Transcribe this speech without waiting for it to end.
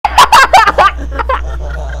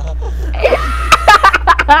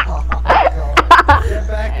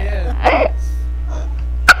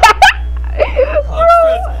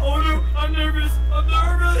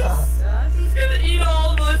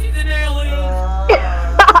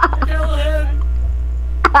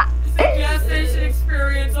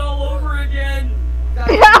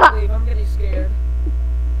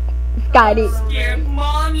Got it. Scared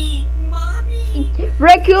mommy.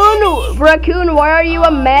 Raccoon, why are you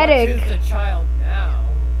a medic? Choose the child now.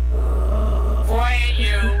 Quiet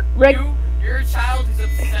you. You're a child who's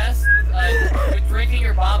obsessed with drinking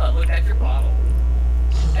your baba. Look at your bottle.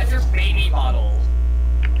 That's your baby bottle.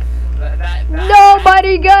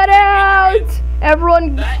 Nobody got out.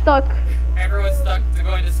 Everyone stuck. Everyone's stuck to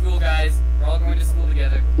going to school, guys. We're all going to school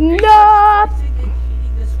together. No.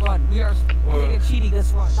 We are cheating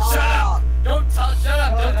this run. Shut up! Shut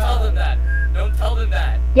up! Don't tell them that. Don't tell them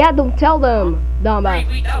that. Yeah, don't tell them, dumbass.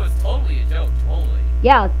 Wait, that was totally a joke. Totally.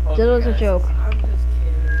 Yeah, that was a joke. I'm just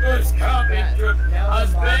kidding. This camping trip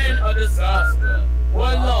has been a disaster. We're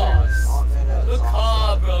lost. The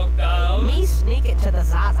car broke down. Me sneak into the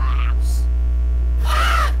Zaza house.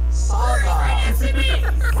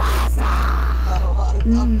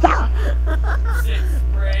 Six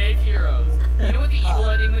brave heroes. You know what the evil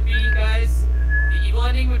ending would be, guys? The evil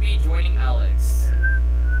ending would be joining Alex.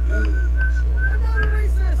 I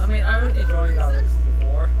mean, I already joined Alex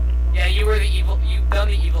before. Yeah, you were the evil. You've done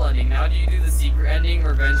the evil ending. Now do you do the secret ending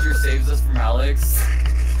where Venture saves us from Alex?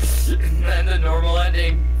 And then the normal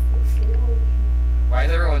ending. Why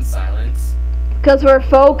is everyone silent? Cause we're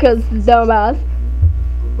focused, dumbass.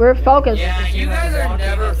 We're focused. Yeah, you guys are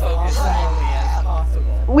never focused.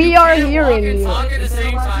 We are hearing you. you. Talk at the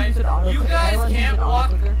same time. You guys can't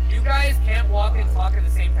walk. You guys can't walk and talk at the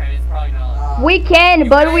same time. It's probably not allowed. We can,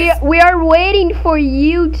 but we are waiting for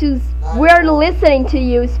you to. We are listening to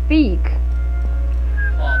you speak.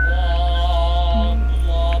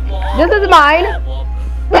 This is mine.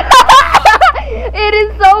 It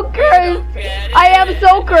is so cursed. I am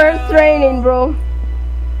so cursed training, bro.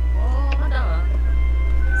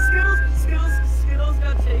 Skittles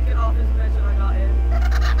got taken off his bench and I got in.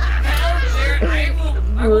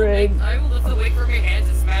 I will lift the weight from your hands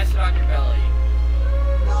and smash it on your belly.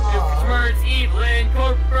 Words Evil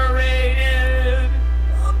Incorporated.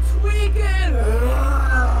 I'm tweaking.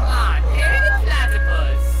 Ah, damn it,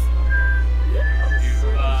 platypus.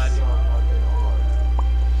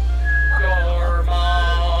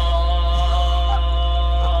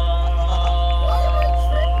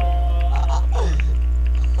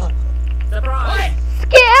 Surprise!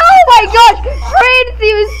 Oh my gosh! Prince,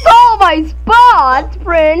 you stole my spot,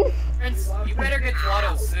 Prince! Prince, you better get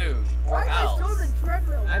Twatto soon, or else.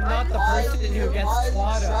 I'm not the person who gets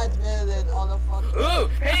Twatto. Ooh,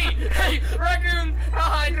 hey, Raccoon!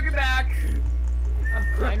 Haha, I took it back!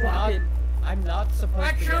 I'm not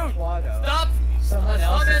supposed to get Raccoon! Twatto. Stop! Someone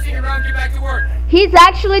else Stop is messing around, get back to work! He's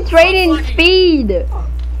actually trading speed!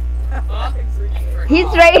 Huh? He's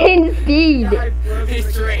trading speed!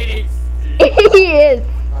 He's trading. He is!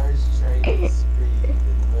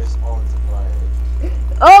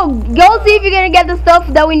 Oh, go see if you're gonna get the stuff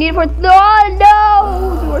that we need for.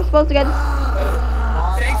 No! We're supposed to get.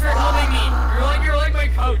 Thanks for helping me. You're like my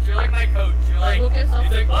coach. You're like my coach. You're like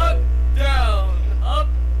up,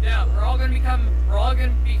 down. We're all gonna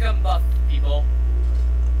become buff people.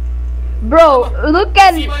 Bro, look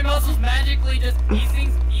at. See my muscles magically just these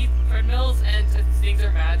treadmills and things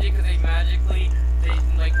are magic because they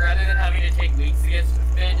like rather than having to take weeks to get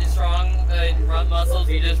fit and strong and run muscles,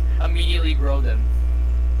 you just immediately grow them.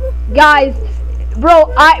 Guys, bro,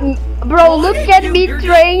 look at me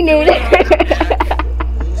training. Look at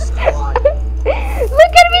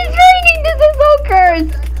me training. This is so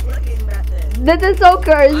cursed. This is so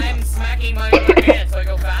cursed. I'm smacking my hand so I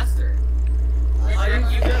go faster. You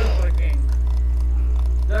jitter clicking.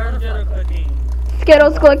 They're jitter clicking.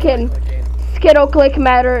 Skittles clicking. Skittle click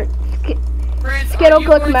matter. Prince, Skittle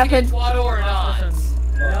click method. Twatto or not?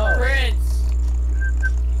 No. Prince.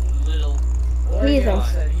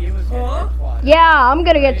 Jesus. Said he was gonna get Twatto. Yeah, I'm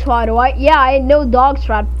gonna get Twatto. I know dog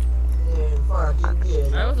strat.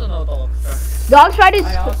 I also know dog strat. Dog strat is.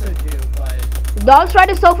 I also do, but Dog strat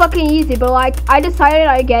is so fucking easy, but like I decided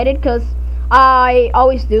I get it because I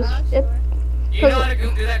always do it. You know how to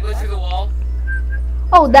do that glitch through the wall?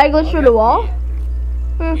 Oh, that goes through the wall?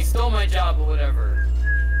 He stole my job, but whatever.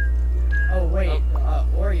 oh wait,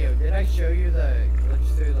 Oreo, did I show you the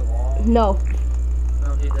glitch through the wall? No.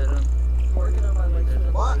 No, he didn't.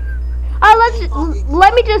 What?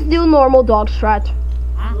 Let me just do normal dog strat.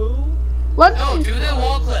 Let's. No, do the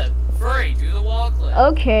wall clip. Furry, do the wall clip.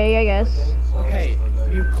 Okay, I guess. Okay,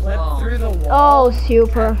 you clip through the wall. Oh,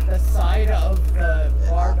 super. The side of the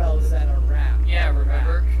barbells that are wrapped. Yeah,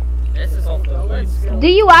 remember? This is also good. Do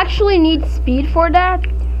you actually need speed for that?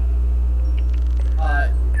 I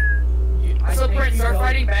So think Prince, you start don't-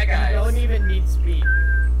 fighting bad guys. You don't even need speed.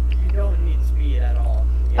 You don't need speed at all.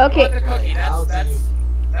 Okay. The cookie,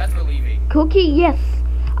 that's relieving. Cookie, yes.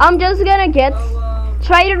 I'm just gonna get.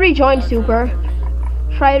 Try to rejoin Super.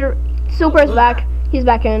 Try to. Super's back. He's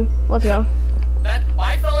back in. Let's go. That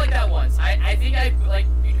I felt like that once. I think I like.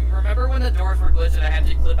 You remember when the doors were glitched and I had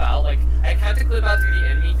to clip out? Like I had to clip out through the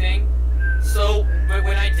enemy thing. So, but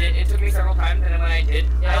when I did, it took me several times, and then when I did,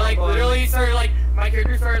 I like literally started like my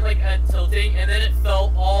character started like tilting, and then it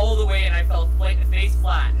fell all the way, and I fell face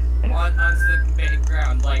flat onto the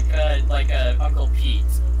ground like Uncle Pete.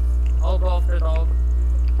 I'll go after dog.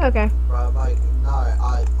 Okay. Bro, like, no,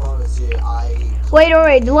 I promise you, Wait.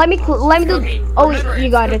 Let me do. Oh, Remember, you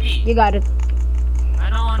got it. You got it. I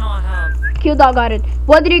know, I have. Q Dog got it.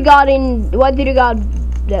 What did you got in? What did you got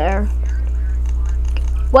there?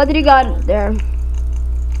 What did you got there?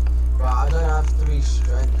 Bro, I don't have 3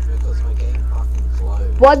 strength because my game fucking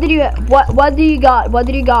closed. What do you got? What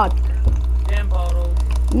did you got? Damn bottle.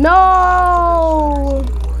 No.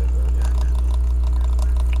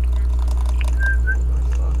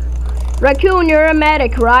 Raccoon, you're a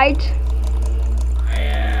medic, right?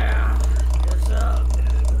 Yeah. What's up?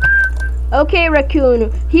 Okay,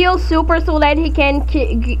 Raccoon. Heal Super so that he can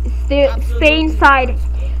stay inside.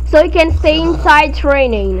 So he can stay inside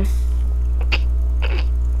training.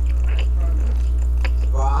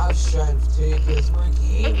 Bro, I have strength too because my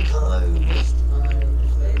game closed.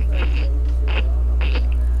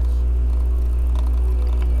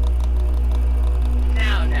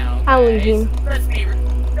 Now, I'm guys, leaving.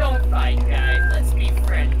 don't fight, guys. Let's be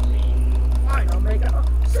friendly. Alright, I'll make it.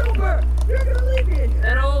 Super! You're gonna leave me in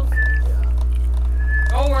Nettles?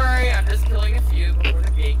 Don't worry, I'm just killing a few before the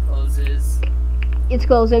gate closes. It's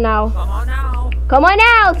closing now. Come on now. Come on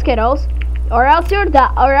now, Skittles, or else you're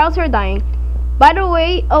dying. By the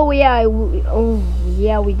way, oh yeah,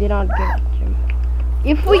 we did not get him.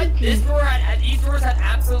 If we What? These doors had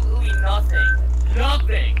absolutely nothing.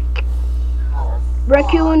 Nothing.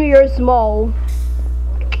 Raccoon, you're small.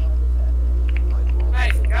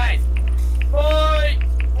 Guys, fight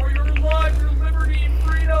for your life, your liberty, and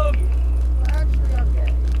freedom. Actually, I'm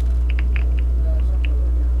gay.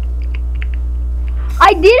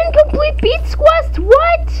 I didn't complete Pete's quest.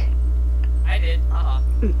 What? I did. I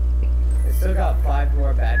still got 5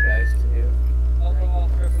 more bad guys to do. I'll go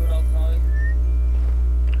after food outside.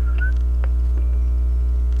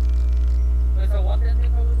 Wait, so what then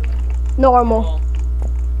are we doing? Normal.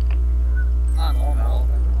 Normal.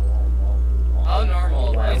 Oh,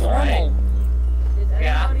 normal. That's Normal. right. Is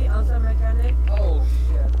Yeah. anybody else a mechanic? Oh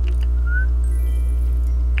shit.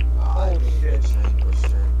 I need to change my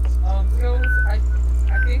strength. Skills, I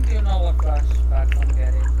think you know what flashbacks I'm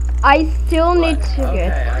getting. I still need to Okay,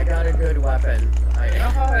 get. I got a good weapon. You know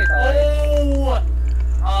how I died?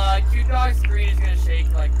 Oh! Q-Dog's screen is gonna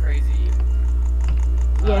shake like crazy.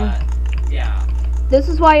 Yeah. Yeah. This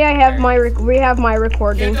is why I have we have my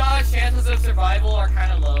recording. Q-Dog's chances of survival are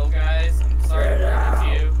kind of low, guys. I'm sorry to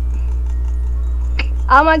break it to you.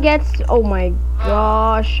 I'ma get. Oh my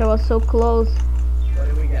gosh, I was so close. What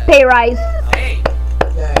do we get? Pay rise. Hey!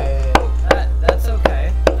 Yay! That's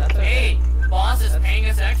okay. That's okay. Hey! Boss is paying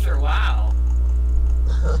us extra, wow.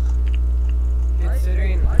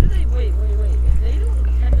 Considering. Why do they wait? If they don't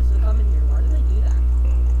intend us to come in here, why do they do that?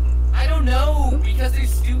 I don't know, because they're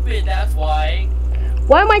stupid, that's why.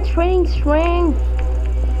 Why am I training strength?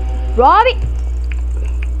 Robbie.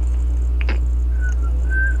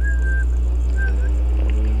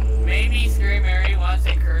 Maybe Scary Mary wants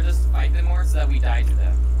to encourage us to fight them more so that we die to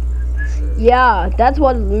them. Yeah, that's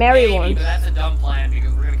what Mary Maybe, wants. but that's a dumb plan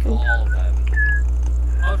because we're gonna kill all of them.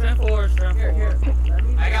 Oh, strength 4. Here.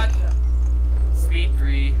 I got speed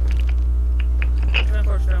 3.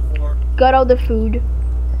 Strength 4. Got all the food.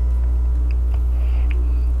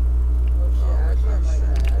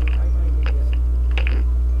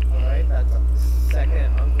 Alright, that's a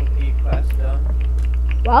second Uncle Pete quest done.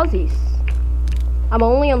 Wowsies. I'm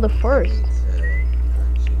only on the first.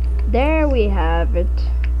 There we have it.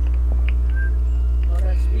 Oh,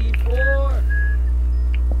 that's speed 4.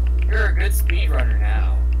 You're a good speedrunner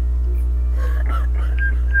now.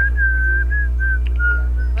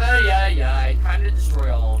 Yeah. Time to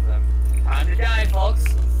destroy all of them. Time to die, folks.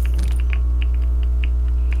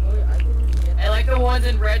 I like the ones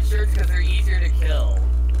in red shirts because they're easier to kill.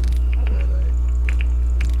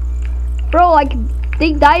 Bro, like,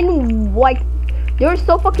 they die in, like, they're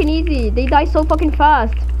so fucking easy. They die so fucking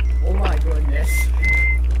fast. Oh my goodness.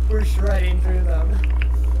 We're shredding through them.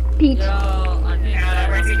 Pete. Now that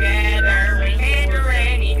we're together, we can't do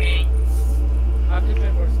anything. I have to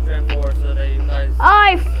train for strength 4 so that you guys.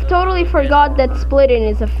 I totally forgot that splitting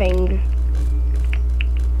is a thing.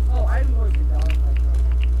 Oh, I'm going to die like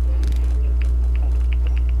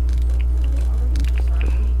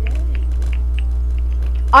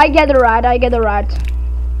that. I get a rat.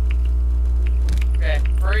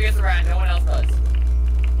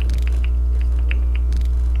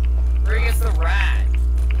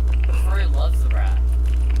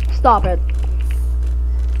 Stop it.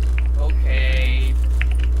 Okay.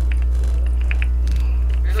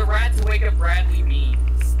 There's a rat to wake up Bradley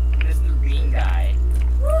Beans. Mr. Bean guy.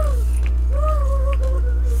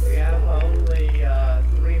 We have only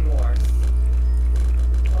 3 more.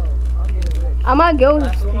 Oh, I'm getting rich. I'm gonna go.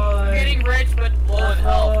 That's one. Getting rich but low in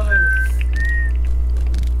health.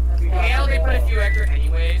 Hey, I'll get put a few extra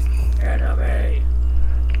anyways. Enemy.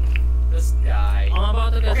 This guy. I'm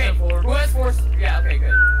about to get Okay, sent for. who has force? Yeah, okay,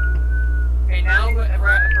 good. Okay, now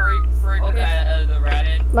for Okay. the rat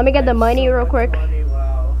in. Let me get the money real quick. Money,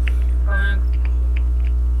 wow. Coming.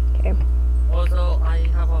 Okay. Also, I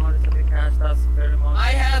have 170 cash. That's very much. I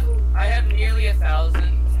have nearly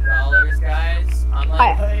 $1,000, guys. I'm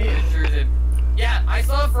like, sure that. Yeah, I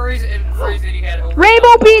saw furries and furries that you had over.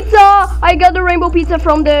 Rainbow pizza! I got the rainbow pizza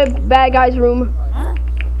from the bad guy's room. Huh?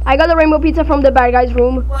 I got the rainbow pizza from the bad guy's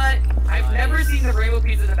room. What? I've never seen the rainbow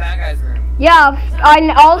pizza in the bad guy's room. Yeah,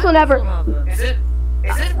 I also never. Is it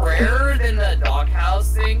rarer than the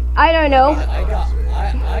doghouse thing? I don't know.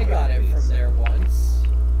 I got it from there once.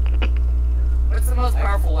 What's the most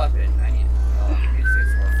powerful weapon? I need to get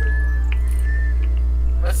some more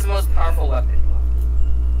food. What's the most powerful weapon?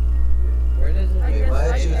 Where does it Wait,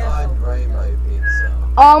 where'd you find rainbow pizza?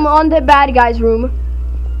 On the bad guy's room.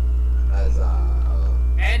 As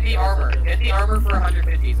And the armor. Get the armor for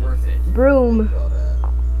 150. It's worth it. Broom. got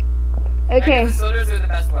it. Okay. The sodas are the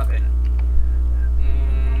best weapon.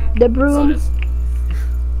 The broom. Sodas.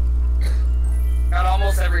 Got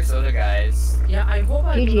almost every soda, guys. Yeah, I hope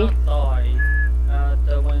I GG. do not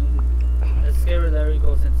die when the scary Larry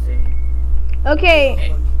goes insane.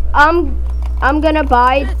 Okay. I'm gonna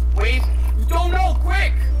buy. Wait. No,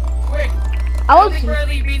 quick! Quick! I don't was think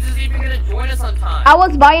Bradley Beans is even gonna join us on time. I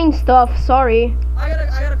was buying stuff. Sorry. I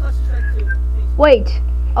got a cluster strike too. Please. Wait.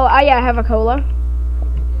 Oh, yeah. I have a cola.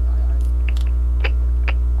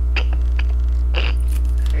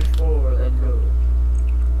 Let's go.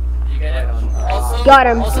 You get it? Also, Got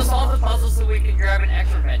him. Also solve the puzzle so we can grab an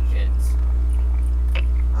extra med kits.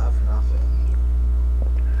 I have nothing.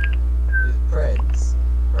 Prince.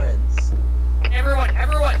 Everyone,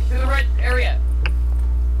 to the right area.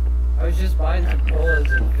 I was just buying some colas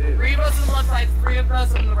and food. 3 of us on the left side, 3 of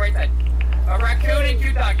us on the right side. A raccoon and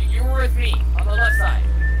cute doggy, you were with me on the left side.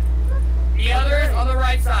 The others on the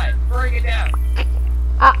right side. Hurry, get down.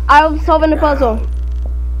 I'm solving the puzzle.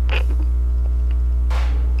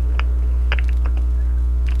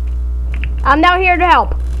 I'm now here to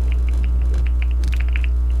help.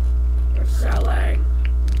 They're selling.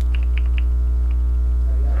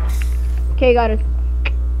 Okay, got it.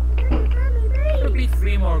 There should be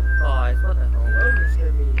 3 more guys. What the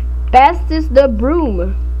hell? Best is the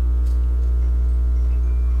broom.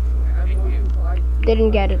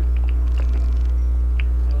 Didn't get it.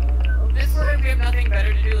 This one, we have nothing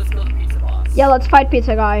better to do. Let's kill the pizza boss. Yeah, let's fight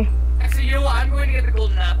pizza guy. Actually, you know what? I'm going to get the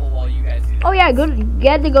golden apple while you guys do this. Oh yeah, good.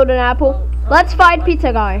 Get the golden apple. Let's fight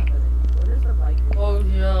pizza guy. Where's the bike? Oh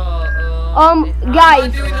yeah.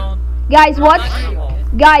 Guys, doing the- guys, what? Animal.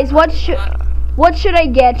 Guys, what should I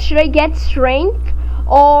get? Should I get strength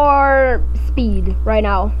or speed right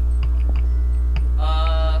now?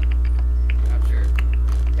 Not sure.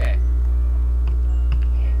 Okay.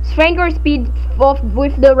 Strength or speed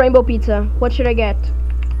with the rainbow pizza? What should I get?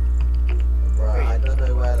 Bro, I don't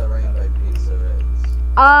know where the rainbow pizza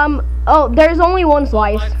is. Oh, there's only one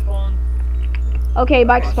slice. Okay,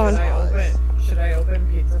 back spawn. Should I open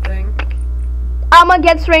pizza thing? I'ma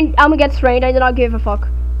get strength. I do not give a fuck.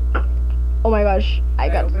 Oh my gosh, I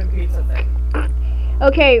got. Open pizza thing.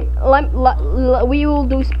 Okay, we will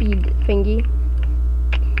do speed thingy.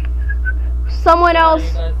 Someone else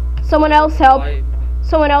help.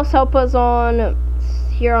 Someone else help us on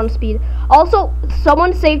here on speed. Also,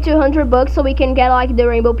 someone save $200 so we can get like the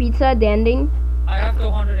rainbow pizza at the ending. I have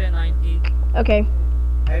 290. Okay.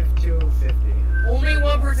 I have 250. Only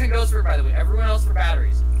one person goes for it, by the way. Everyone else for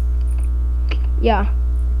batteries. Yeah.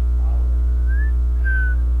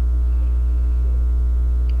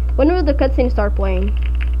 When will the cutscene start playing?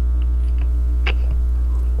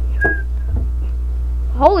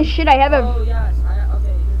 Holy shit! I have a. Oh yes.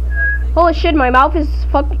 Okay. Here's the bike thing. Holy shit! My mouth is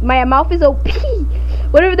My mouth is OP.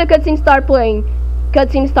 Whenever the cutscene start playing,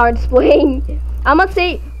 cutscene starts playing. I must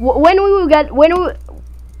say, when are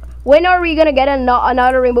we gonna get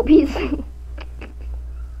another rainbow piece?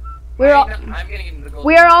 we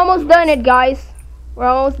are almost done, it guys. We're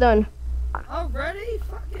almost done. Already?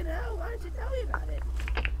 Fucking hell! Why didn't you tell me about it?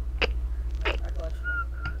 I clutched.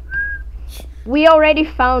 We already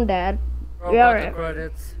found that. Bro, We got are- the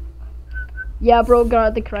credits. Yeah, bro,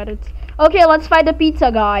 got the credits. Okay, let's fight the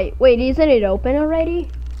pizza guy. Wait, isn't it open already?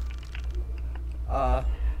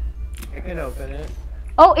 You can open it.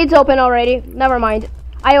 Oh, it's open already. Never mind.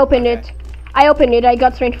 I opened Okay. it. I opened it. I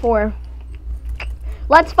got strength 4.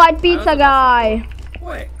 Let's fight pizza guy.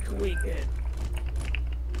 Quick, weekend.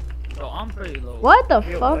 So I'm pretty low. What the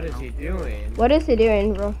Yo, fuck? what is he doing? What is he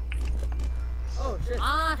doing, bro? Oh shit.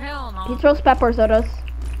 Ah, hell no. He throws peppers at us.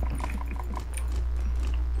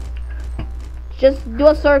 Just do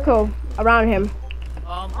a circle around him.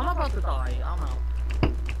 I'm about to die. I'm out.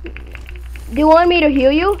 Do you want me to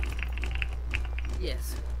heal you?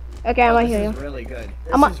 Yes. Okay, I'm gonna This heal is you. really good.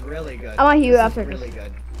 This I'ma- is really good. I'ma heal you This is after really this.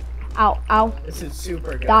 good. Ow, ow. This is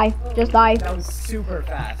super good. Die. Just die. That was super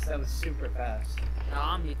fast. That was super fast. Now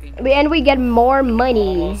I'm eating. And we get more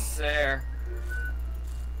money. Almost there.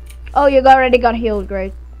 Oh, you already got healed.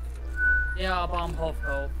 Great. Yeah, but I'm half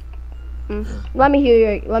health. Let me heal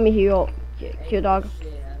you. Let me heal you, cute dog.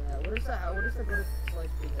 Shit. What is that? What is the good slice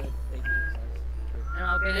pizza baking size? And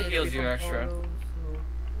I'll get It heals HP you from extra. photos,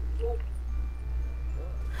 so-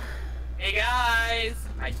 Hey guys,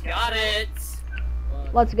 I got it.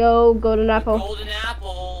 Let's go. Golden apple. Golden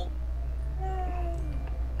apple.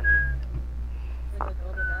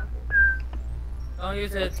 Don't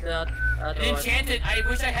use it at An the enchanted. I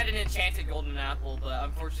wish I had an enchanted golden apple, but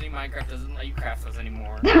unfortunately Minecraft doesn't let you craft those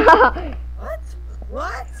anymore. What?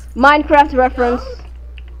 What? Minecraft reference.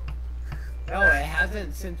 No, it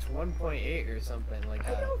hasn't since 1.8 or something like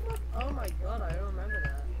that. Oh my god, I don't remember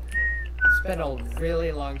that. It's been a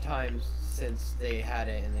really long time since they had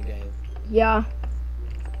it in the game. Yeah.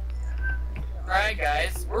 Alright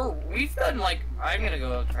guys, we've done like, I'm gonna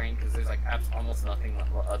go train because there's like almost nothing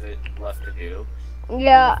left to do.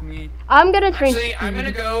 Yeah. me. I'm gonna train. Actually, I'm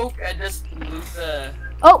gonna go and just loot the,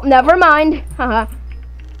 Oh, never mind. Haha.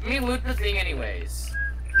 let me loot the thing anyways.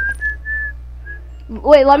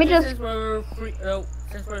 Wait, let me just. Since we're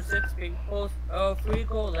since we're 6 people, 3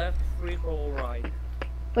 go left, 3 go right.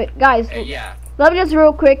 Wait, guys. Yeah. Let me just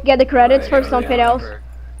real quick get the credits for something else.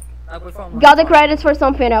 We found Got the one. credits for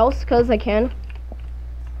something else, cause I can.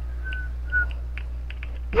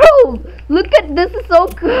 Bro, look at this. Is so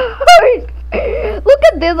cursed. Look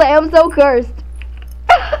at this. I am so cursed.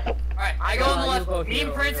 Alright, I go on the you left. go Me here,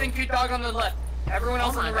 and Prince and Cute Dog on the left. Everyone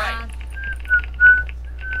else on the right.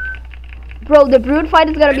 Bro, the brood fight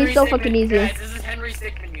is gonna be Henry so Stickmin- fucking easy. Guys, this is Henry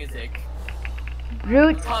Stickmin music.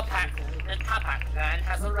 Brood The top hat man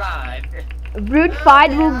has arrived. brood fight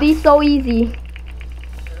will be so easy.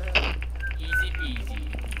 Easy peasy.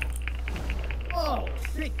 Oh,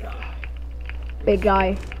 shit, God. Big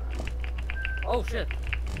guy. Oh shit.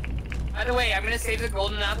 By the way, I'm gonna save the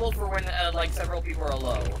golden apple for when like several people are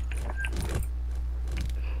low.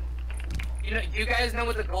 You guys know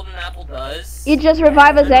what the golden apple does? It just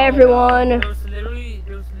revives everyone. There's literally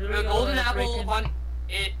The golden a apple freaking- upon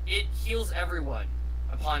it heals everyone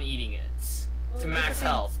upon eating it to max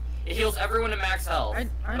health. It heals everyone to max health.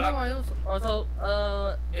 I know. I also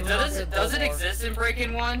Does it exist in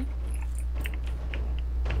Breaking 1?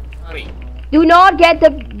 Wait. Do not get the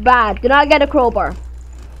bat. Do not get a crowbar.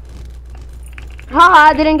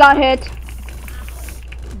 Haha, didn't got hit.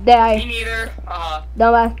 Me Die. neither.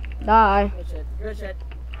 Dumbass. Die. Good shit. Good shit.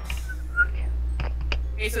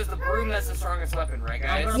 He says the broom that's the strongest weapon, right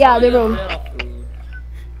guys? Yeah, the room.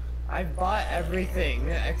 I've bought everything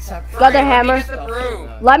except for Got the Let me hammer. get the broom.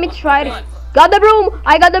 Let me try Hold on. to. Got the broom.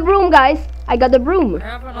 I got the broom, guys. I got the broom. I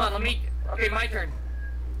have Hold on, enough. let me. Okay, my turn.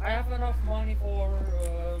 I have enough money for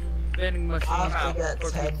vending machine. I have to get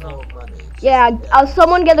for 10 pizza. more money. Yeah.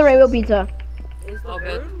 Someone get the rainbow pizza. Is the Oh,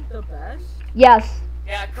 good. broom the best? Yes.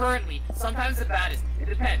 Yeah, currently. Sometimes the baddest. It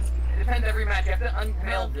depends. It depends every match. You have to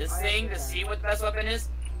unveil this thing to see what the best weapon is.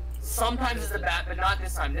 Sometimes it's the bat, but not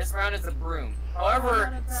this time. This round is the broom.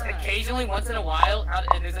 However, occasionally, once in a while,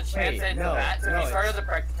 there's a chance Wait, that it's no, the bat. So if no, you start it's- as a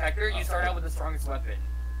protector, you start out with the strongest weapon.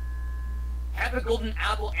 Have the golden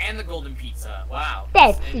apple and the golden pizza. Wow.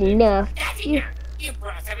 That's enough. That's You- enough. You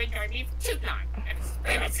bros have enjoyed me for too long.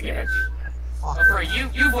 It's to give it to you. Fuck. Oh, for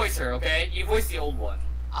you voice her, okay? You voice the old one.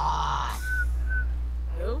 Ah.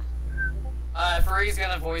 Who? Furry's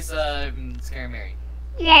gonna voice, Scary Mary.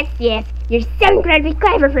 Yes, yes. You're so incredibly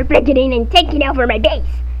clever for breaking in and taking over my base.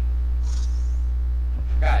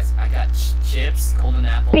 Guys, I got chips, golden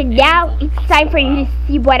apple. But and now golden it's time for you pizza. to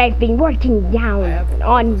see what I've been working I down have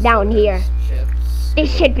on down here. Chips,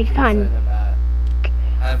 This should be fun. and a bat.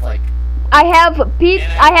 I have like I have pizza.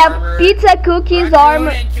 And I have armor. pizza, cookies, Raccoon armor.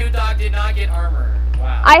 and Cute Dog did not get armor.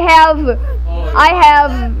 Wow. I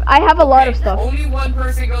have I have a lot of Okay, stuff. Only one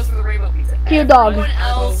person goes for the rainbow pizza. Cute dog. Everyone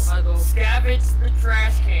else I go. scavenge the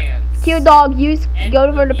trash cans. Cute dog, use And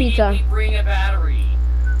go for the pizza. immediately bring a battery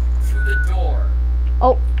to the door.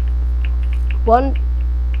 Oh, one.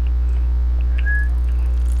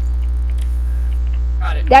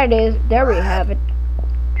 There it is. There we have it.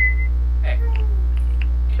 Hey,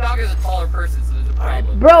 your dog is a taller person, so there's a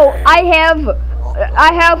problem. Bro, I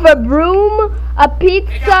have a broom, a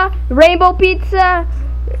pizza, rainbow pizza,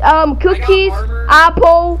 cookies, armor.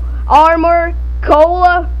 apple, armor,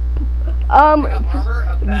 cola, I got armor,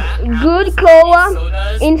 a bat, good apples, cola,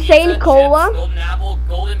 sodas, insane pizza, cola. chips, golden apple,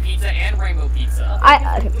 golden pizza, and rainbow pizza.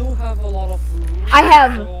 I You have a lot of food.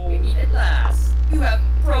 have We need it last. You have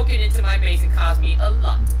broken into my base and caused me a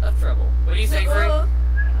lot of trouble. What do you say, Frank?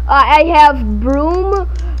 I have broom,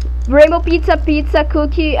 rainbow pizza,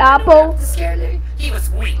 cookie, apple. He was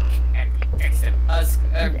weak. And we fixed him.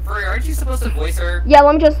 Furry, aren't you supposed to voice her? Yeah,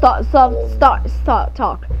 let me just start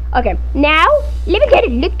talk. Okay, now let me get a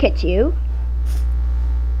look at you.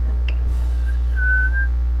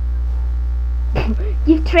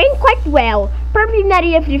 You've trained quite well. Probably not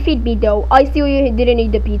enough to feed me though. I still didn't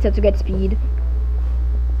need the pizza to get speed.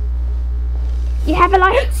 You have a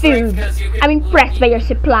lot of food. I'm impressed by your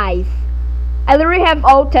supplies. I literally have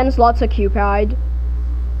all 10 slots occupied.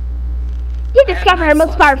 You discovered a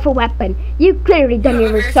most powerful weapon. You've clearly done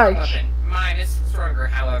your research. Mine is stronger,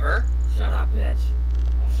 however. Shut up,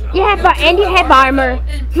 bitch. You have armor.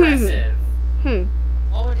 Impressive.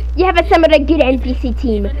 You have assembled a good NPC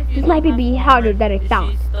team. This might be harder than I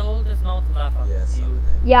thought. She still does not laugh at Yes, you.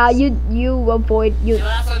 Yeah, you avoid She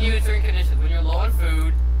laughs on you in certain conditions. When you're low on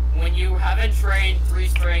food, when you haven't trained 3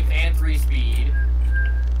 strength and 3 speed.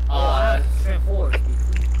 Strength 4.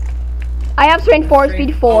 I have strength 4,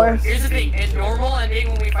 speed 4. Here's the thing, in normal ending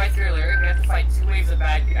when we fight through lyric, we have to fight 2 waves of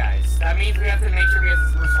bad guys. That means we have to make sure we're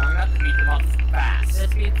strong enough to beat them up fast.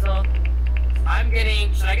 This pizza. I'm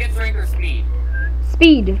getting, should I get strength or speed?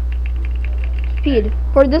 Speed. Speed.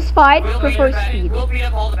 For this fight, prefer speed. We'll beat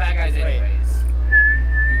up all the bad guys anyways.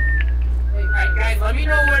 Alright guys, let me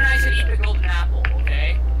know when I should eat the golden apple,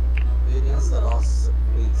 okay? It is the lost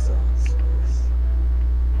pizza.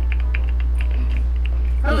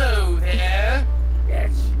 Hello there.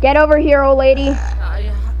 Get over here, old lady.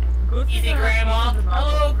 Good Easy, to have Grandma. something about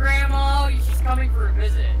Hello, Grandma. She's coming for a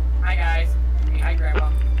visit. Hi, guys. Hi, Grandma.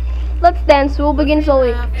 Let's dance. We'll begin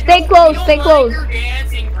slowly. Stay close. Stay close. You're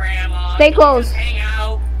dancing, Grandma. Stay You close. just hang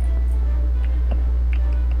out.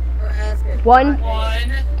 1,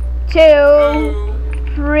 1,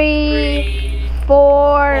 2, 3,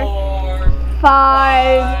 4,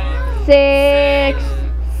 5, 6,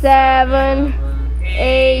 7,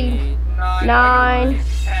 8, 9,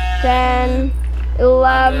 10,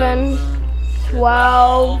 11,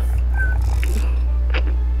 12.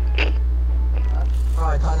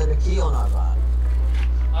 Alright, kind of the key on our back.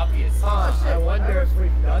 Obvious. I wonder if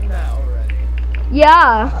we've done that already.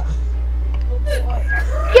 Yeah.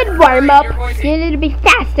 Good warm up. You need to be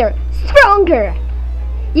faster, stronger.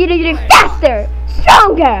 You need to be faster,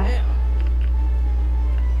 stronger.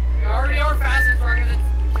 You already are fast and strong enough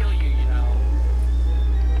to kill you, you know.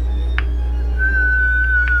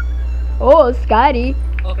 Oh, Scotty.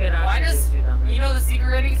 Okay, now Why does, you know, the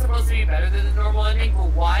secret ending is supposed to be better than the normal ending, but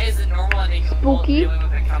why is the normal ending Spooky, dealing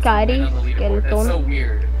with the counts Scotty, on the leaderboard? That's Skeleton. so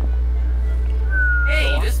weird.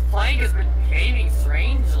 Hey, this plank has been behaving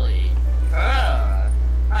strangely.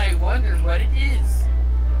 I wonder what it is.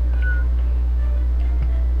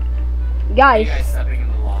 You Guys, guys stepping in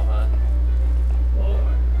the lava.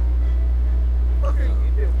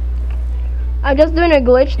 I'm just doing a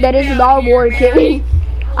glitch that is not working.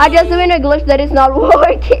 I'm just doing a glitch that is not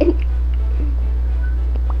working.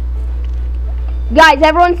 Guys,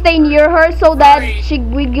 everyone stay near her so that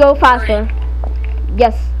we go faster.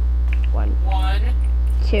 Yes. 1, 1,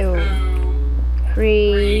 2,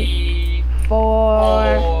 3, 3,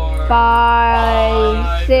 4,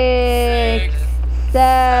 5, 6,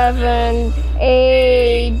 7,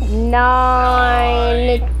 8,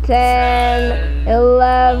 9, 10,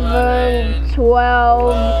 11,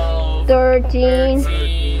 12,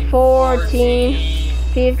 13, 14,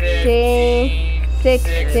 15,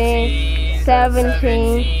 16,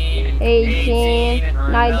 17, 18,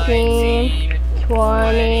 19,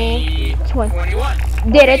 20, 21.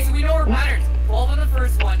 Did Okay, it. so we know our patterns. 12 on the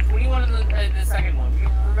first one, 21 on the second one. We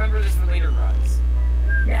remember this for later runs.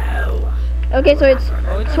 No. Okay, so it's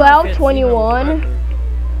 12, 21.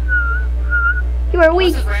 You are This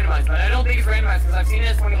weak. is randomized, but I don't think it's randomized because I've seen it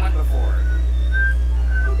as 21 before.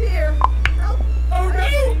 Oh dear. Help. Oh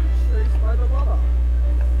no!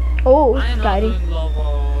 Oh, I'm not Scotty. doing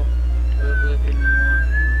lava deadlift anymore.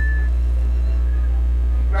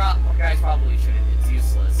 Well, guys probably shouldn't. It's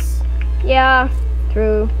useless. Yeah,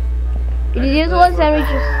 true. It is useless and we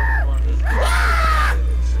just...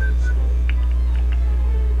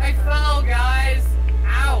 I fell, guys!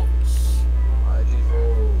 Ouch! Why'd you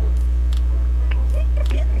fall?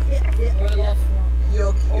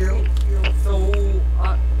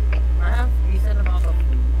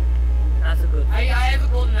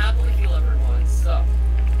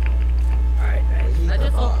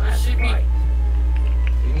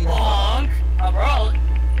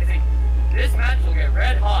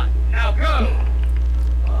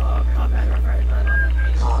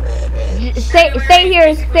 Stay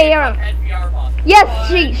here. Stay here. Yes,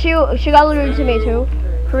 she got literally to me too.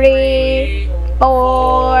 3,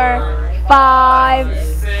 4, 5,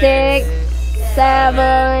 6,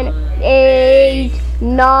 7, 8,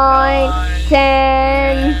 9,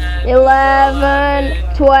 10,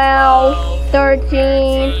 11, 12,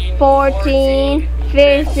 13, 14,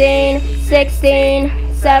 15, 16,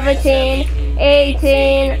 17,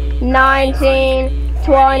 18, 19,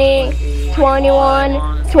 20,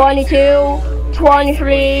 21, 22,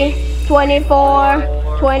 23,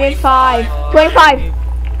 24, 25. 25.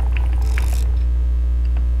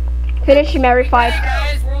 Finish Mary 5.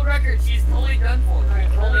 Guys, world record. She's totally done for. She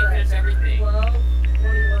totally finished everything. 12,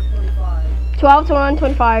 21, 25. 12, 21,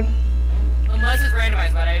 25. Unless it's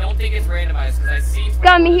randomized, but I don't think it's randomized because I see.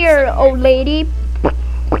 Come here, old lady. Oh,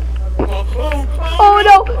 Oh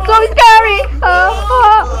no, so scary.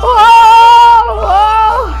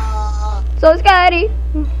 So scary.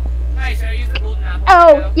 Nice, should I use the golden apple?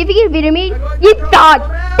 Oh, you think you're beating me? You thought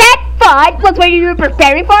that fight was what you were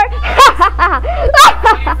preparing for? Should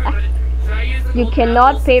I use the You golden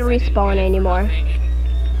cannot apples pay since I can respawn get anymore. nothing?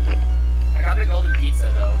 I got the golden pizza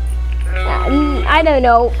though. I don't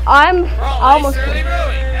know. I'm almost full.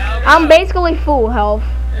 I'm basically full health.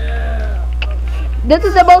 This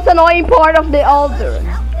is the most annoying part of the altar.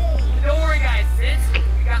 Don't worry, guys. Since we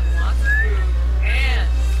got lots of food and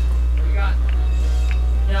we got.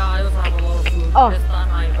 Yeah, I just have a lot of food. Oh. This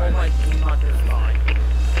time I hope I do not just die.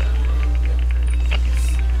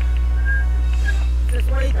 This is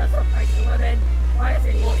what he does for pregnant women. Why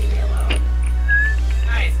isn't he leaving me alone?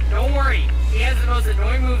 Guys, don't worry. He has the most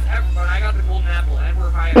annoying moves ever, but I got the golden apple and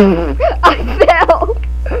we're higher. I fell.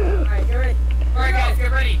 Alright, you're ready. Alright, guys,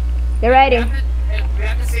 get ready. Get ready. We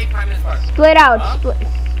have to save time in this part. Split out. Split.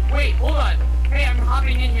 Wait, hold on. Hey, I'm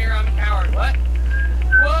hopping in here. I'm a coward. What?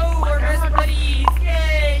 Whoa, we're best buddies.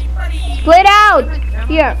 Yay, buddies. Split out.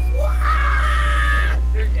 Here.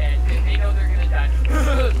 They're dead. They know they're gonna die.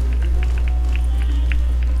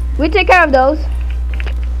 We take care of those.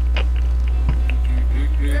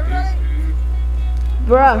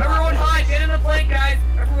 Bruh. Everyone hide. Get in the plane, guys.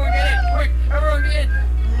 Everyone get in. Quick. Everyone get in.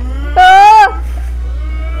 Ah!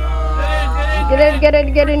 Get in. Get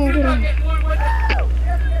in, get in, get in, get in.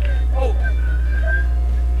 Oh.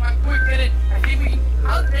 Quick, get in. I think we can.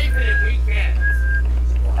 How they fit it? We can't.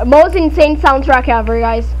 Most insane soundtrack ever,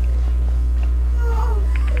 guys. Oh,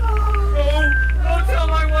 don't tell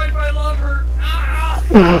my wife I love her. Ah!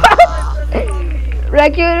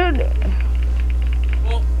 Raccoon.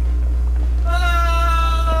 Well,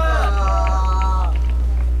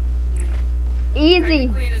 Easy.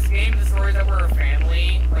 technically in this game, the stories that we're a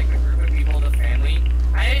family, like a group of people in a family.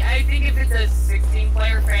 I think if it's a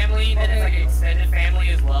 16-player family, then it's like an extended family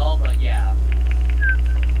as well, but yeah.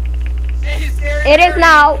 Hey, It is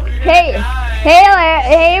now. Hey,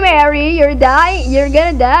 hey, Mary, you're dying. You're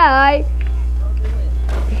gonna die.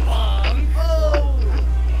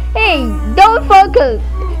 Hey, don't focus.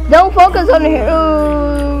 Don't focus on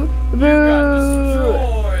her.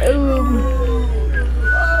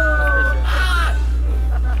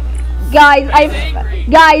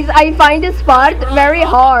 Guys, I find this part very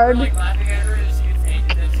hard.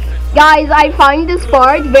 Guys, I find this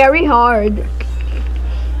part very hard.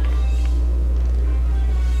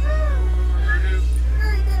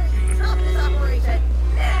 Stop this operation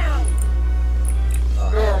now!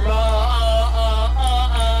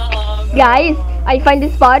 Guys, I find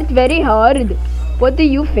this part very hard. What do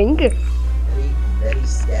you think? Very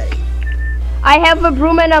steady. I have a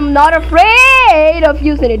broom and I'm not afraid of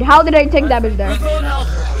using it. How did I take damage there? Who's on health?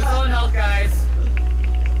 Who's on health, guys?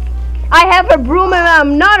 I have a broom and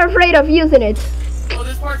I'm not afraid of using it. Oh,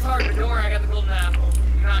 this part's hard, but don't worry, I got the golden apple.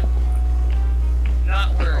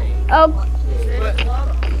 Not worry. Oh,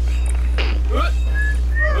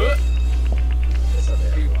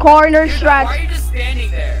 corner Why are strat. you just standing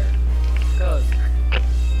there? Because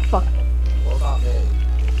Fuck. What about me?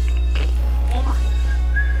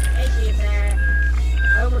 Hey, you there.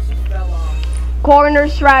 I almost just fell off. Corner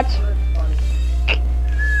strat. That's funny.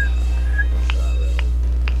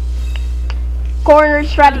 Corner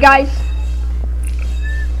strat, guys.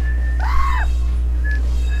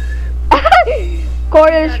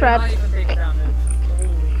 Corner I strat. did not even take damage.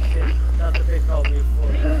 Holy shit, that's a big help for.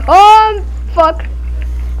 Fuck.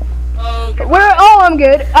 Oh, I'm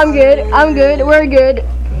good. I'm good. I'm good. We're good. Hey,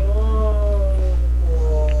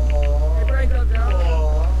 Brian, go down.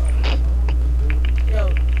 Yo,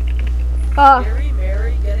 Scary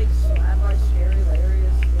Mary getting slapped by Scary Larry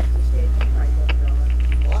is the stage Frank John.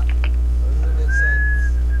 What? Doesn't make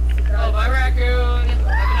sense. oh, bye, raccoon. Have a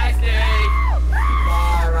nice day.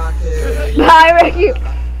 Bye, Rocket. Bye, Ricky. You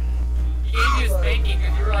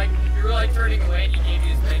like turning away and he gave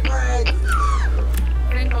you his thing.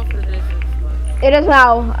 Drink off the dishes. It is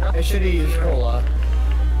now. I should have used cola.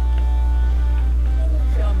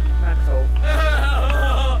 Maxo.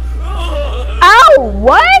 Ow!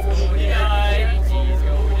 What? She's going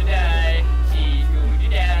to die. She's going to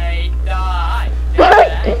die. Die.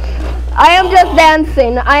 I am just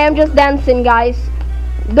dancing. I am just dancing, guys.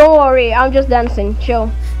 Don't worry. I'm just dancing.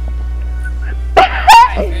 Chill. I'm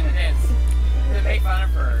gonna dance. To make fun of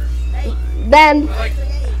her. Dance. Like,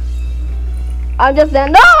 I'm just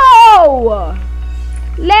dancing. No!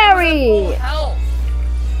 Larry! full health.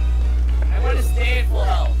 I want to stay at full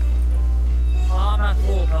health. I'm at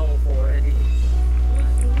full health already.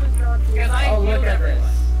 Because I Oh, look healed at everyone.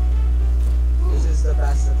 This is the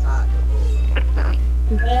best attack.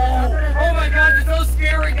 Oh my god, it's so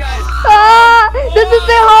scary, guys. Ah! This is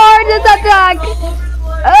the hardest attack! All over the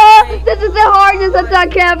place. This is the hardest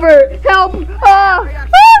attack ever! Help! Ah!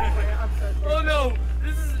 Oh no,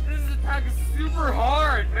 this attack is super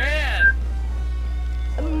hard, man.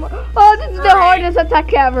 Oh, this is the hardest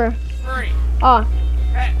attack ever. Hurry, Ah.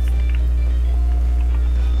 pets.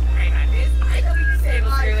 I thought we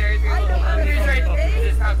disabled scary Larry through a little. Here's right.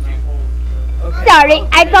 This is how to. Okay. Sorry,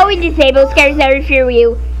 I thought we disabled Scary Larry for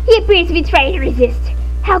you. He appears to be trying to resist.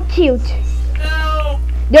 How cute. No.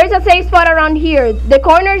 There's a safe spot around here. The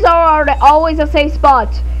corners are always a safe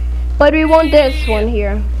spot. But we want this one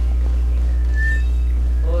here.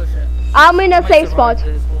 Oh shit. I'm in a Might safe survive spot.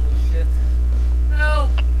 this, holy shit. Help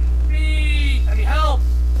me. I mean, help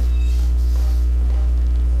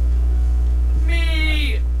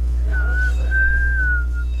me.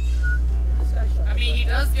 I mean, he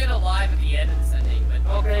does get alive at the end of this ending,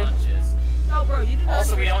 but Okay. unconscious. No, bro, you did not.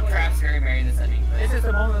 Also, we don't trap Scary Mary in this ending. This is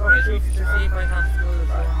the moment of truth to see if I can screw this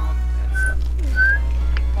one.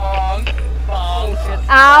 Bong, bong, Oh shit.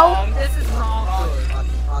 Ow. bong, This is not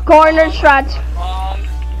good. Corner strat. bong,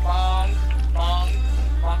 bong, bong,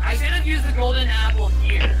 bong. I should have used the golden apple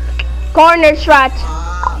here. Corner strat.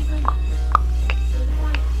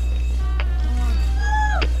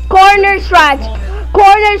 Corner strat.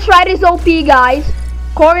 Corner strat is OP, guys.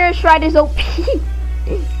 Corner strat is OP.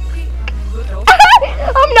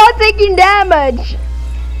 I'm not taking damage.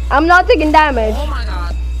 I'm not taking damage. Oh my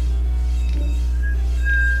god.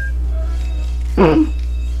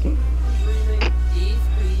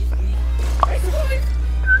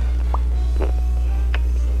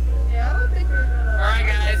 Yeah, I don't think you're gonna. Alright,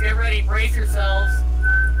 guys, get ready. Brace yourselves.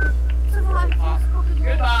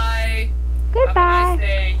 Goodbye. Have a Goodbye. nice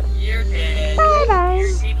day. You're dead. Bye-bye. You're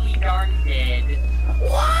diddly darn dead.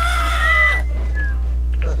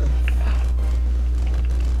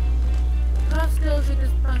 Still should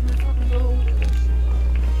just find this fucking gold.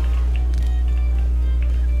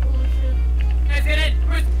 Holy shit. Guys, get in!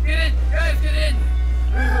 Get in! Guys, get in!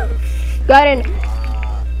 Got it.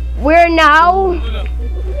 We're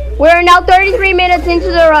now 33 minutes into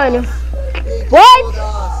the run. What?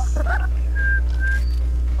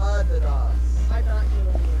 Murdered us. I thought you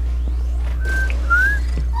were.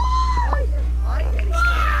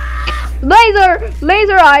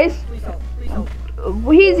 Laser eyes. Please help. Please help.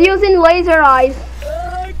 He's using laser eyes.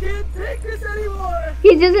 I can't take this anymore.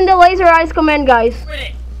 He's using the laser eyes command, guys. Quit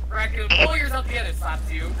it! Raccoon, pull yourself together,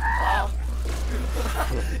 slaps you.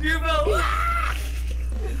 You fell.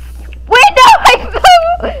 Wait, no,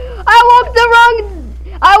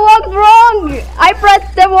 I walked wrong. I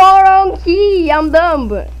pressed the wrong key. I'm dumb.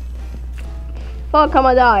 Fuck,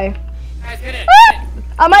 I'ma die. Guys, get in! Ah, Get in.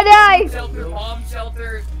 I'ma die. Shelter, bomb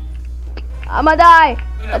shelter. I'ma die.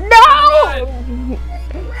 No!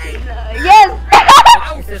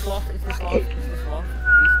 Yes! Is this lost? Is this lost? Is this lost?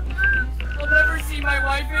 I'll never see my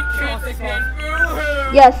wife and kids again.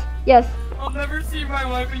 Boo-hoo. Yes, yes. I'll never see my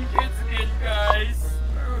wife and kids again, guys.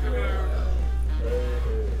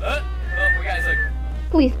 Oh, we guys look.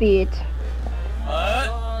 Please be it.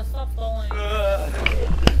 Stop stalling.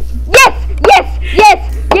 Yes! Yes! Yes!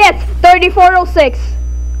 Yes! 3406.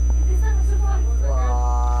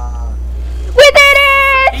 Wow. We did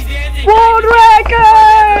He's it! dancing. World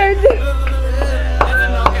record!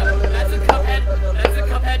 That's a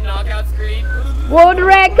Cuphead knockout screen. World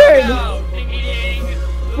record! Wow. Ding, ding, ding.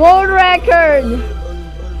 World record!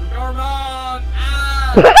 Your mom.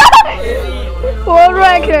 Ah. World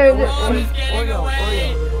record! Mom is getting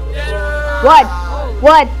away. Get her. What?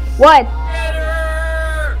 What? What? Get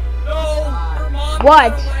her. No. Her mom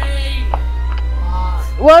What? got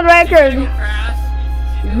away. World record!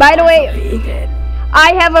 Crash. By the way,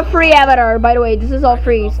 I have a free avatar. By the way, this is all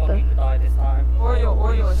free I'll stuff. fucking die this time.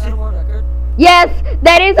 Oreo, is that a world record? Yes,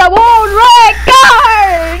 that is a world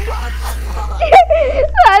record!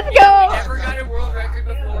 Let's We go! never got a world record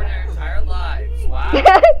before in our entire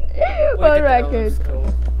What record?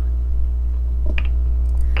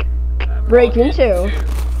 Breaking 2.